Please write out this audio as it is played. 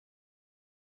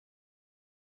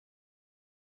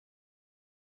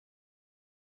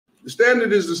The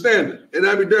standard is the standard, and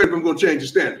I'd be darned if I'm going to change the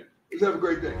standard. Let's have a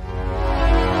great day.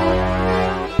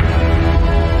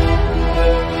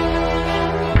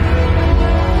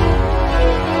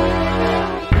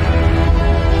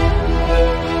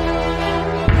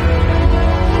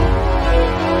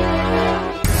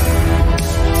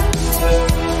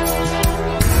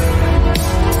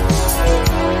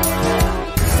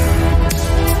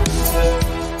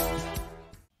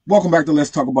 Welcome back to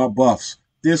Let's Talk About Buffs.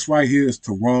 This right here is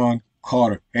Taurean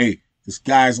Carter. Hey, this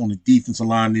guy's on the defensive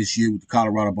line this year with the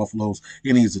Colorado Buffaloes,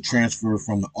 and he's a transfer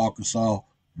from the Arkansas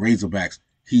Razorbacks.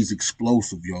 He's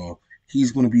explosive, y'all.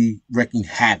 He's going to be wreaking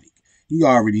havoc. You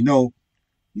already know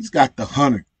he's got the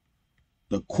hunter,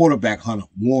 the quarterback hunter,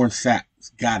 Warren Sapp,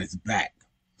 got his back.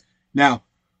 Now,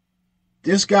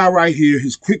 this guy right here,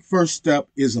 his quick first step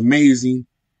is amazing.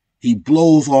 He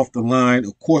blows off the line.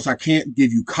 Of course, I can't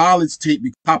give you college tape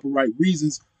because of copyright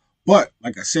reasons. But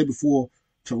like I said before,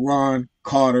 Taurean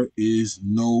Carter is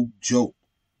no joke.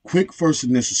 Quick first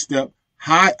initial step,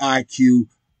 high IQ,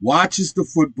 watches the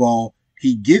football.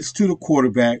 He gets to the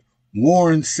quarterback.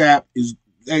 Warren Sapp is,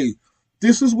 hey,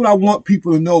 this is what I want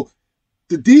people to know.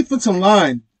 The defensive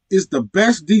line is the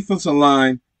best defensive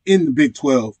line in the Big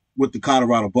 12 with the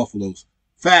Colorado Buffaloes.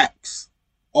 Facts.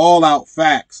 All out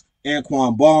facts.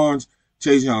 Anquan Barnes,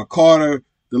 Taurean Carter,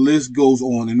 the list goes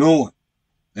on and on.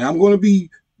 And I'm going to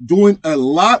be doing a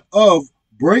lot of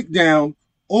breakdown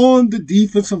on the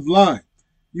defensive line.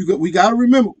 We got to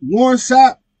remember, Warren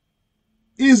Sapp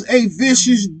is a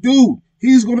vicious dude.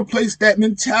 He's going to place that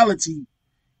mentality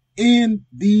in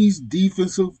these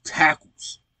defensive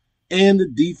tackles and the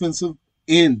defensive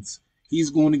ends. He's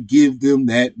going to give them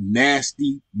that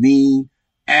nasty, mean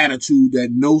attitude, that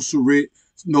no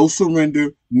surrender,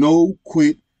 no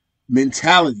quit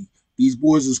mentality. These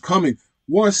boys is coming.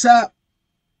 Warren Sapp,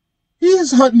 he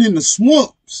is hunting in the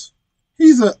swamps.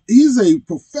 He's a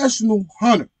professional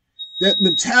hunter. That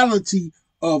mentality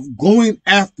of going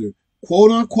after,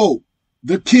 quote unquote,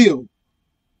 the kill.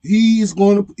 He is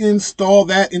going to install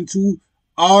that into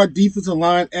our defensive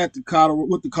line at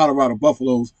with the Colorado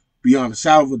Buffaloes beyond a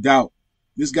shadow of a doubt.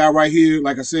 This guy right here,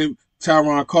 like I said,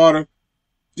 Taurean Carter,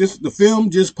 the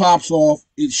film just pops off.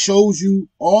 It shows you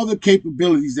all the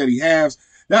capabilities that he has.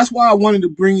 That's why I wanted to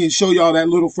bring and show y'all that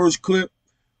little first clip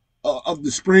of the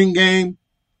spring game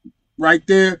right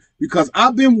there, because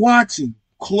I've been watching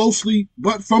closely,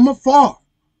 but from afar,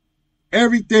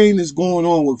 everything that's going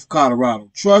on with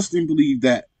Colorado. Trust and believe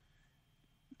that.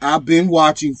 I've been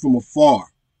watching from afar,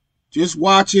 just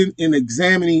watching and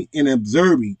examining and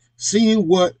observing, seeing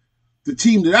what the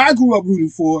team that I grew up rooting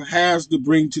for has to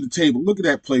bring to the table. Look at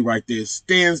that play right there.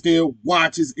 Stands there,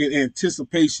 watches in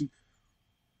anticipation.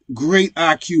 Great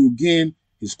IQ again.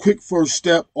 His quick first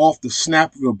step off the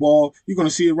snap of the ball. You're going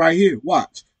to see it right here.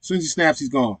 Watch. As soon as he snaps, he's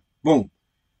gone. Boom.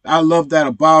 I love that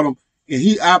about him. And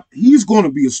he's going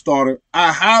to be a starter.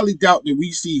 I highly doubt that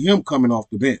we see him coming off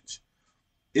the bench.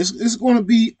 It's going to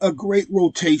be a great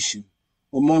rotation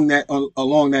along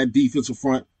that defensive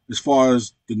front as far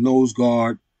as the nose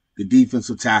guard, the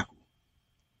defensive tackle.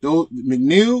 Those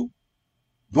McNeil,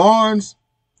 Barnes,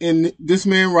 and this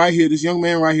man right here, this young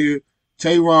man right here,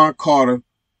 Taurean Carter.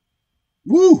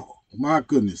 Woo! My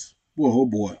goodness. Whoa, oh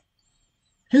boy.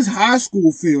 His high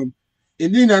school film,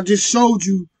 and then I just showed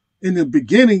you in the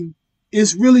beginning,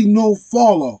 it's really no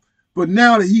fall off. But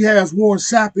now that he has Warren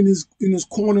Sapp in his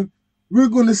corner, we're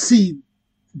going to see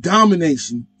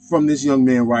domination from this young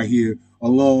man right here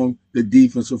along the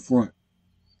defensive front.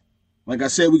 Like I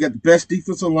said, we got the best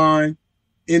defensive line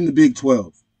in the Big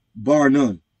 12, bar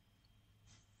none.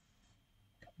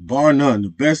 Bar none, the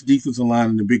best defensive line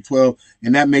in the Big 12.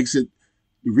 And that makes it,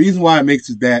 the reason why it makes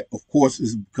it that, of course,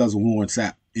 is because of Warren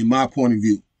Sapp, in my point of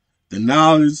view. The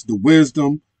knowledge, the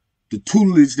wisdom, the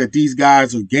tutelage that these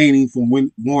guys are gaining from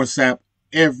Warren Sapp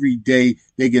every day.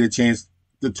 They get a chance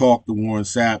to talk to Warren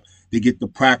Sapp. They get to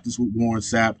practice with Warren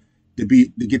Sapp. They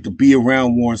get to be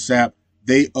around Warren Sapp.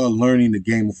 They are learning the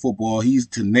game of football. He's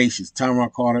tenacious.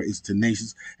 Taurean Carter is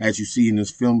tenacious, as you see in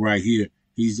this film right here.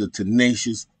 He's a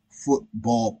tenacious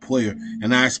football player,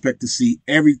 and I expect to see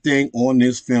everything on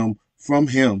this film from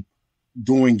him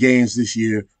during games this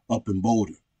year up in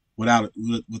Boulder, without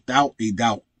a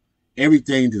doubt.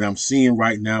 Everything that I'm seeing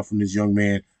right now from this young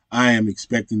man, I am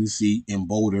expecting to see in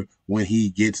Boulder when he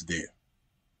gets there.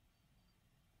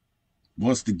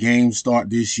 Once the games start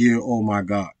this year, oh my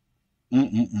God.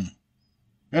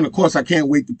 And of course, I can't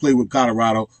wait to play with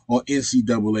Colorado on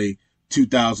NCAA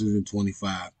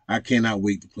 2025. I cannot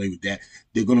wait to play with that.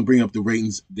 They're going to bring up the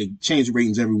ratings. They change the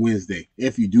ratings every Wednesday.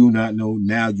 If you do not know,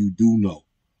 now you do know.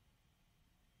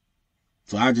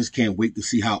 So I just can't wait to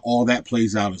see how all that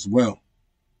plays out as well.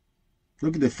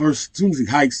 Look at the first, as soon as he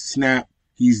hikes, snap,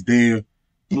 he's there,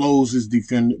 blows his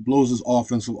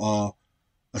offensive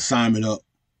assignment up.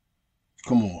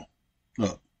 Come on.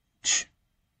 Look.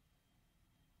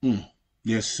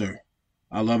 Yes, sir.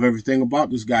 I love everything about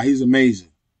this guy. He's amazing.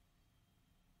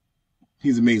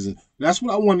 He's amazing. That's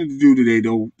what I wanted to do today,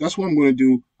 though. That's what I'm going to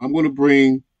do. I'm going to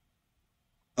bring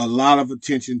a lot of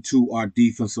attention to our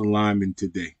defensive linemen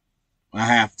today. I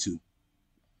have to.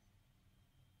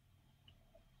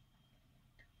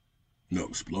 No,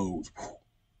 explodes.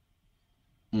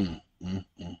 This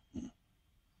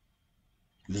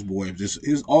boy,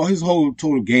 his whole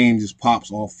total game just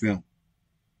pops off film.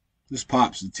 This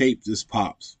pops, the tape just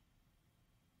pops.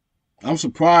 I'm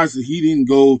surprised that he didn't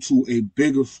go to a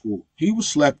bigger school. He was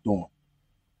slept on.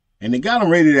 And they got him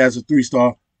rated as a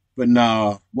 3-star. But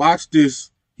nah, watch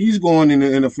this. He's going in the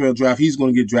NFL draft. He's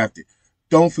going to get drafted.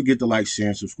 Don't forget to like, share,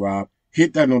 and subscribe.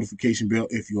 Hit that notification bell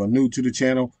if you are new to the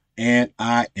channel. And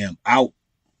I am out.